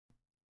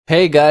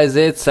Hey guys,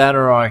 it's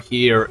Samurai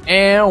here,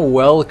 and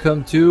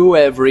welcome to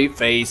every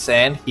face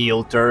and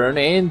heel turn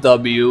in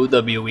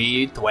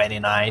WWE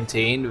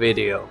 2019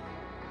 video.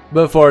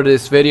 Before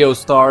this video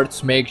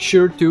starts, make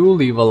sure to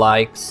leave a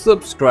like,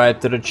 subscribe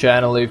to the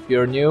channel if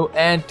you're new,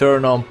 and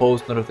turn on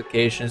post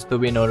notifications to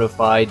be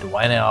notified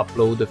when I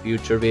upload a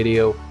future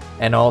video.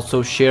 And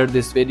also share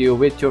this video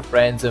with your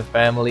friends and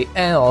family,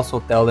 and also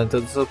tell them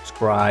to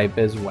subscribe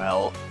as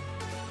well.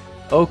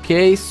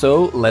 Okay,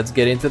 so let's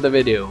get into the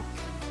video.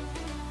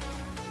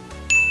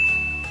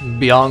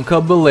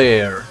 Bianca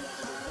Belair,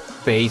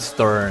 face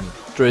turn,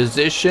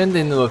 transitioned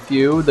into a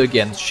feud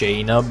against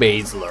Shayna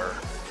Baszler.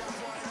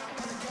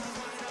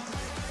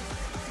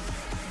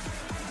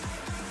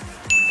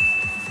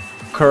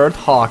 Kurt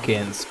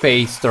Hawkins,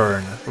 face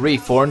turn,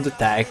 reformed the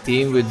tag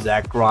team with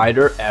Zack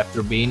Ryder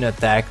after being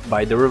attacked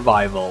by the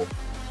Revival.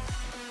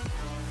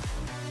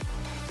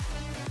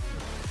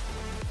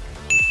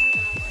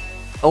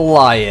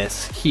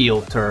 Elias,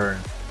 heel turn,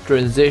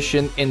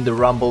 transitioned in the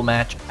Rumble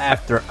match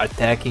after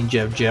attacking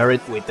Jeff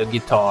Jarrett with a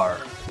guitar.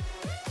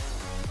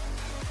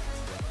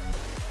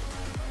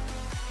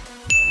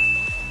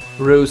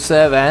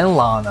 Rusev and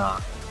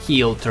Lana,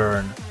 heel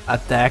turn,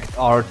 attacked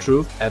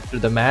R-Truth after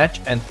the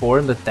match and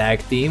formed a tag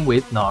team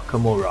with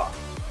Nakamura.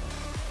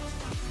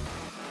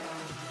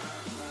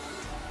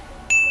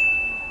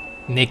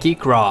 Nikki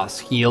Cross,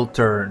 heel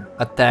turn,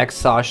 attacked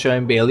Sasha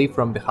and Bayley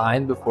from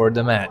behind before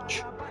the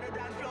match.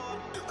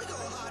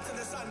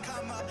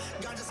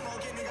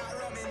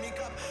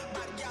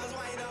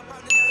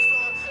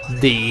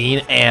 Dean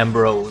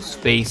Ambrose,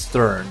 face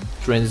turn,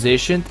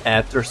 transitioned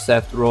after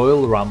Seth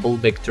Royal Rumble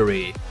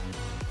victory.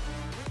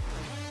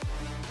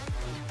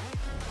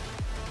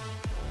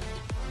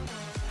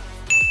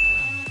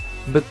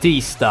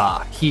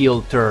 Batista,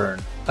 heel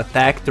turn,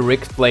 attacked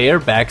Ric Flair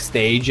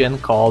backstage and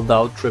called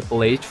out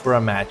Triple H for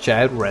a match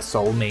at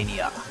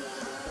WrestleMania.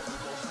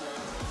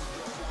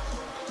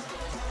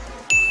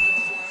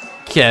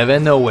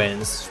 Kevin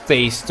Owens,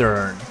 face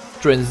turn,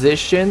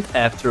 transitioned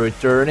after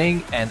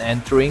returning and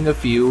entering a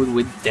feud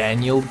with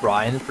Daniel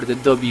Bryan for the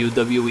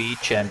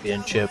WWE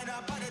Championship.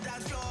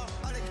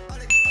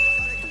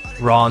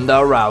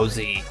 Ronda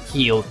Rousey,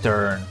 heel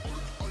turn,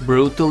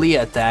 brutally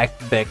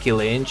attacked Becky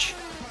Lynch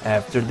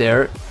after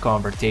their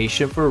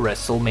confrontation for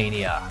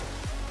WrestleMania.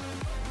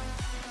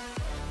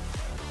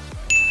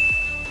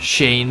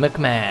 Shane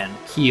McMahon,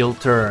 heel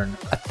turn,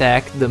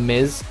 attacked The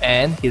Miz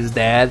and his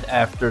dad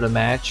after the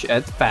match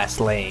at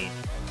Fastlane.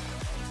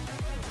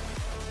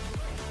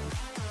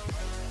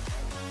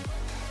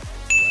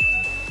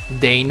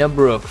 Dana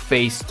Brooke,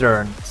 face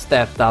turn,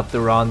 stepped up to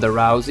Ronda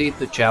Rousey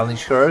to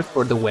challenge her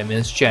for the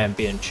Women's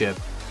Championship.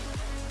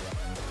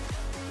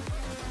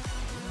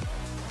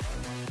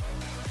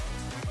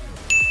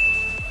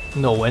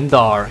 Noam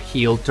Dar,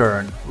 heel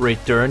turn,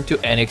 returned to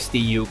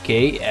NXT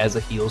UK as a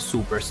heel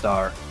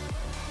superstar.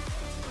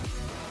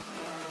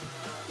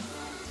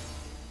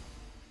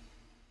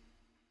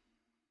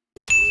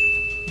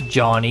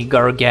 Johnny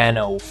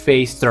Gargano,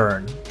 face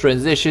turn,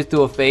 transitioned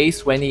to a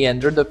face when he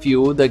entered the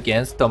feud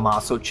against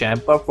Tommaso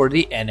Ciampa for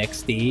the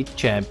NXT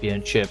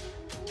Championship.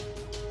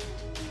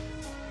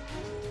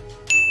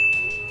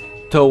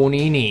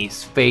 Tony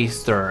Nese,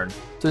 face turn,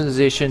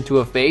 transitioned to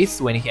a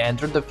face when he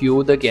entered the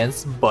feud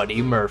against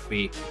Buddy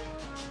Murphy.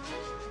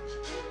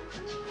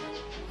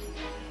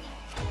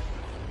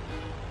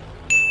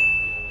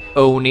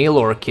 Oney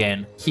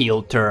Lorcan,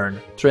 heel turn,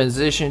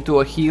 transitioned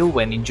to a heel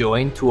when he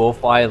joined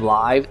 205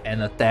 Live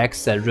and attacked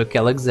Cedric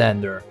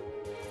Alexander.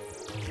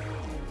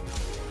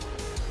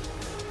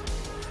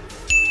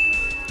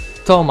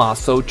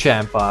 Tommaso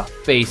Ciampa,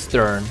 face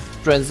turn,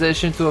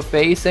 transitioned to a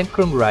face and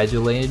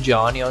congratulated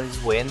Johnny on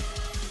his win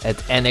at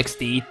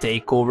NXT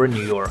TakeOver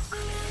New York.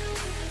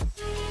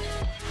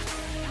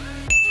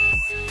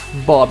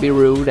 Bobby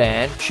Roode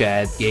and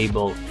Chad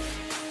Gable,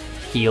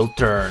 heel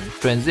turn,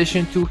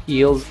 transitioned to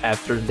heels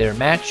after their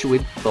match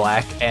with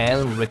Black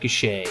and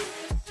Ricochet.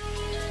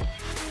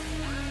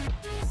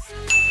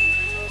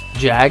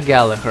 Jack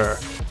Gallagher,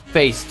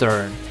 face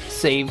turn,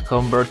 saved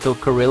Humberto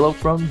Carrillo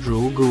from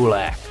Drew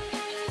Gulak.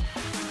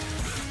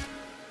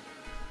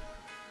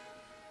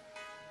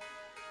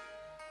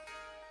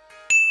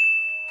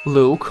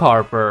 Luke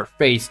Harper,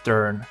 face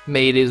turn,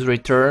 made his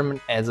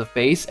return as a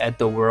face at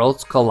the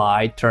Worlds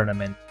Collide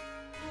tournament.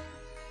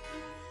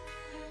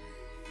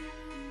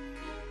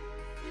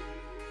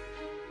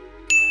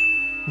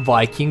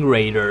 Viking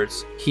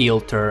Raiders, heel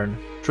turn,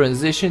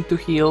 transitioned to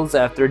heels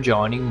after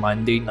joining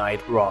Monday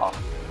Night Raw.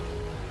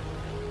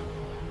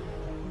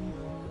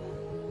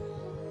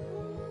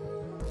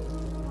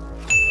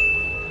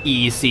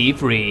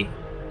 EC3,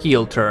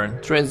 heel turn,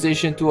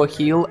 transitioned to a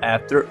heel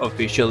after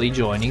officially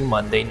joining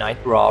Monday Night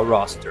Raw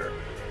roster.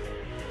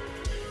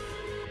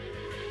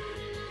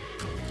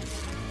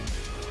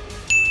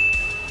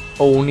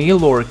 Oney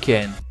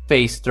Lorcan,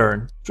 face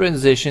turn,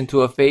 transitioned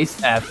to a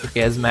face after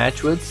his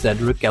match with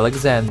Cedric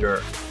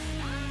Alexander.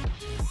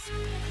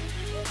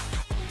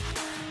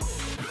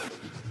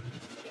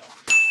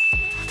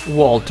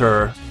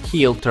 Walter,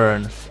 heel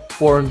turn,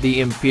 formed the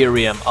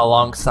Imperium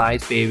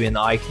alongside Fabian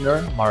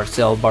Eichner,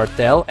 Marcel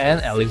Bartel and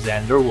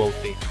Alexander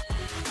Wolfe.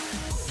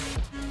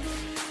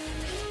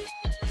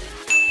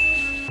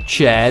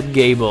 Chad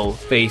Gable,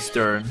 face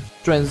turn,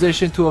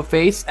 transitioned to a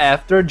face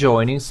after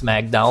joining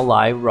SmackDown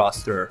Live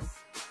roster.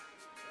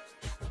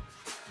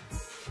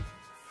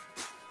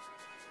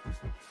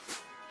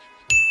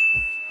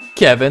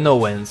 Kevin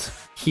Owens,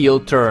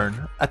 heel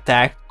turn,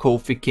 attacked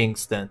Kofi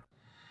Kingston.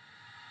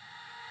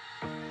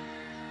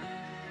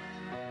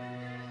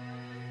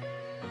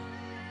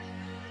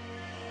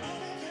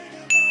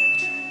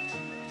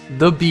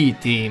 The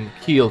B-Team,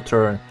 heel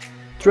turn,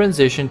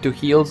 transitioned to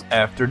heels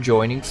after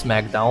joining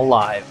SmackDown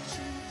Live.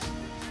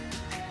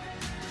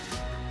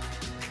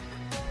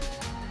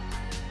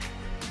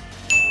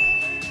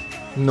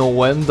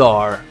 Noam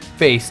Dar,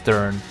 face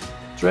turn,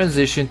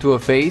 transitioned to a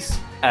face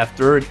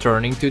after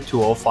returning to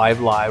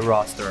 205 Live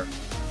roster.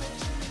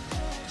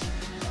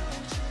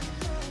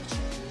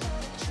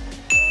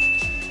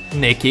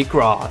 Nikki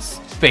Cross,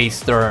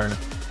 face turn,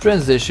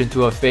 transitioned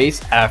to a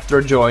face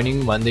after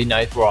joining Monday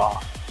Night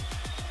Raw.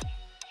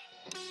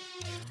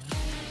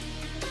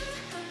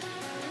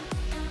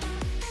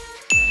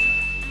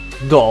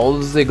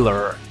 Dolph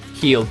Ziggler,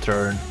 heel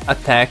turn,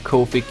 attack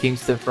Kofi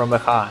Kingston from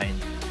behind.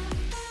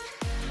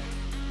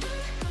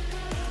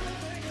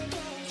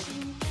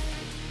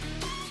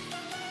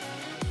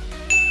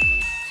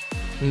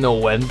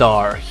 Noam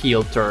Dar,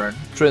 heel turn,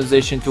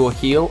 transition to a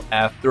heel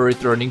after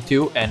returning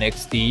to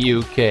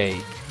NXT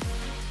UK.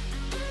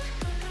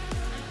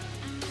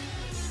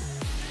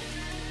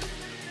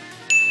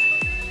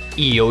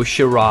 Io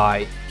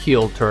Shirai,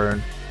 heel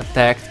turn,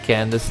 attacked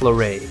Candice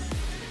LeRae.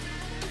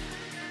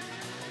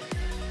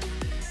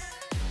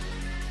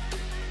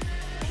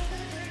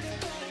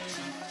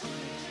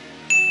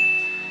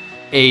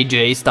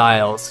 AJ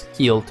Styles,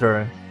 heel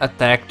turn,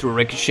 attacked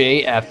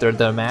Ricochet after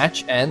the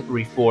match and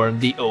reformed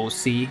the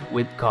OC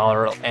with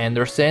Carl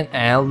Anderson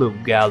and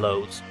Luke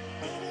Gallows.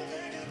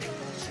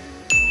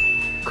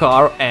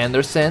 Carl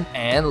Anderson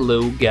and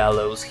Luke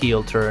Gallows,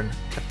 heel turn,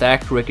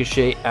 attacked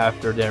Ricochet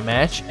after their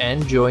match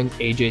and joined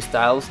AJ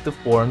Styles to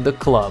form the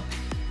Club.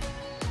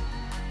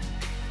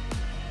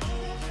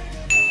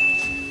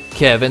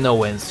 Kevin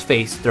Owens,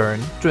 face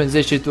turn,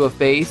 transitioned to a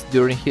face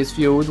during his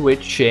feud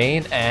with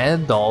Shane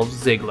and Dolph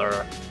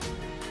Ziggler.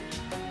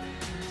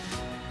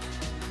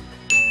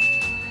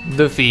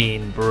 The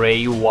Fiend,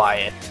 Bray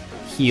Wyatt,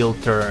 heel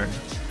turn,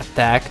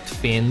 attacked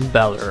Finn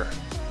Balor.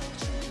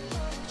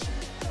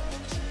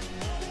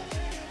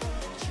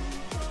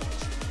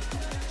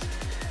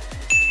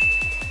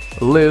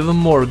 Liv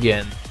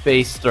Morgan,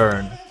 face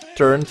turn,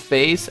 turned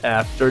face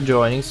after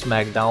joining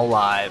SmackDown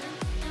Live.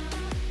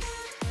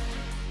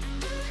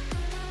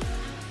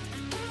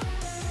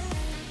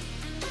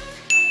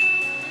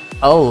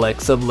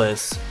 Alexa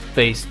Bliss,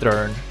 face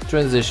turn,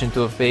 transition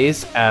to a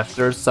face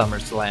after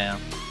SummerSlam.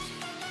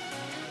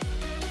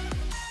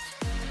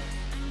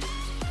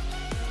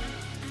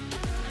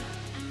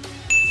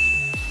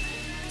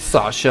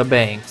 Sasha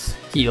Banks,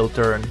 heel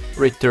turn,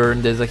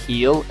 returned as a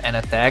heel and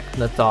attacked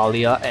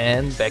Natalya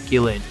and Becky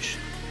Lynch.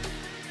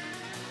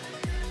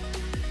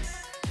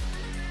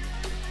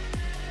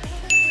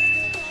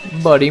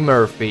 Buddy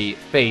Murphy,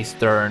 face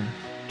turn,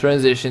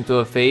 transitioned to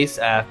a face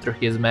after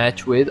his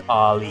match with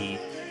Ali.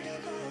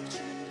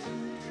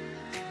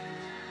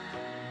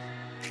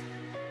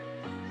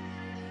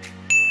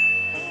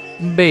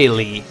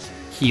 Bayley,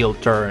 heel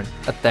turn,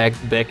 attacked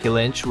Becky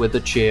Lynch with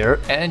a chair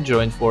and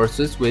joined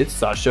forces with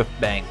Sasha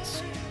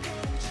Banks.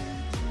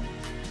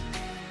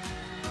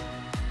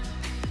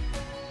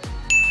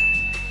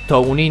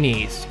 Tony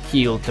Nese,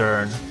 heel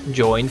turn,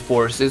 joined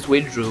forces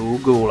with Drew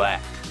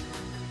Gulak.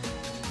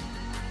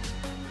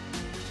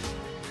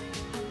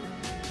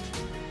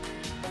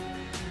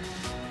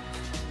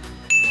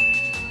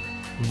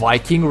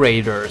 Viking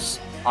Raiders,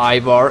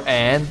 Ivar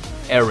and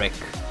Eric,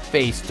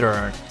 face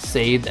turn,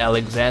 saved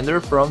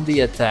Alexander from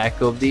the attack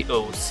of the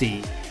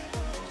OC.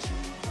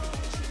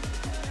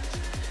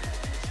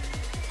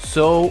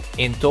 So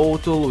in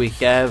total we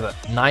have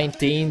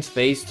 19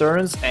 face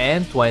turns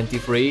and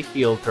 23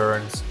 heel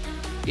turns.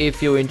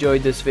 If you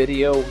enjoyed this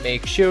video,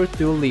 make sure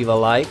to leave a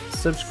like,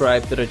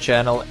 subscribe to the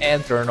channel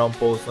and turn on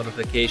post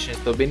notifications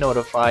to be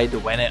notified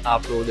when I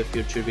upload a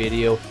future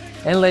video,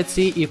 and let's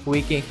see if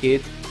we can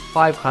hit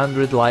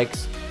 500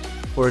 likes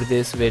for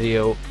this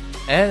video.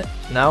 And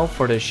now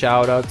for the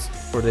shoutouts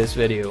for this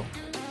video.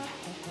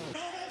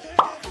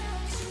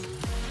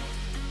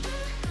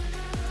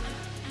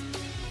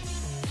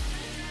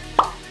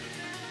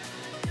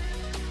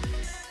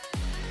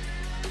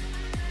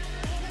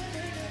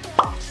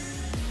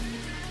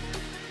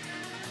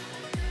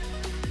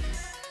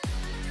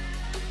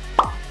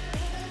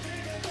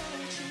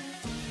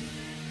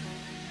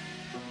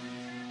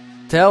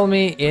 Tell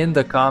me in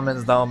the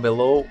comments down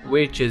below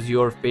which is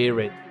your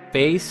favorite,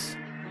 face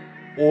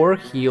or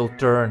heel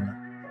turn.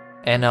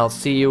 And I'll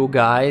see you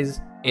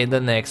guys in the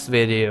next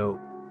video.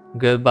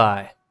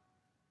 Goodbye.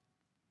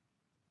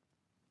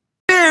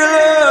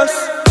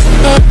 Milos.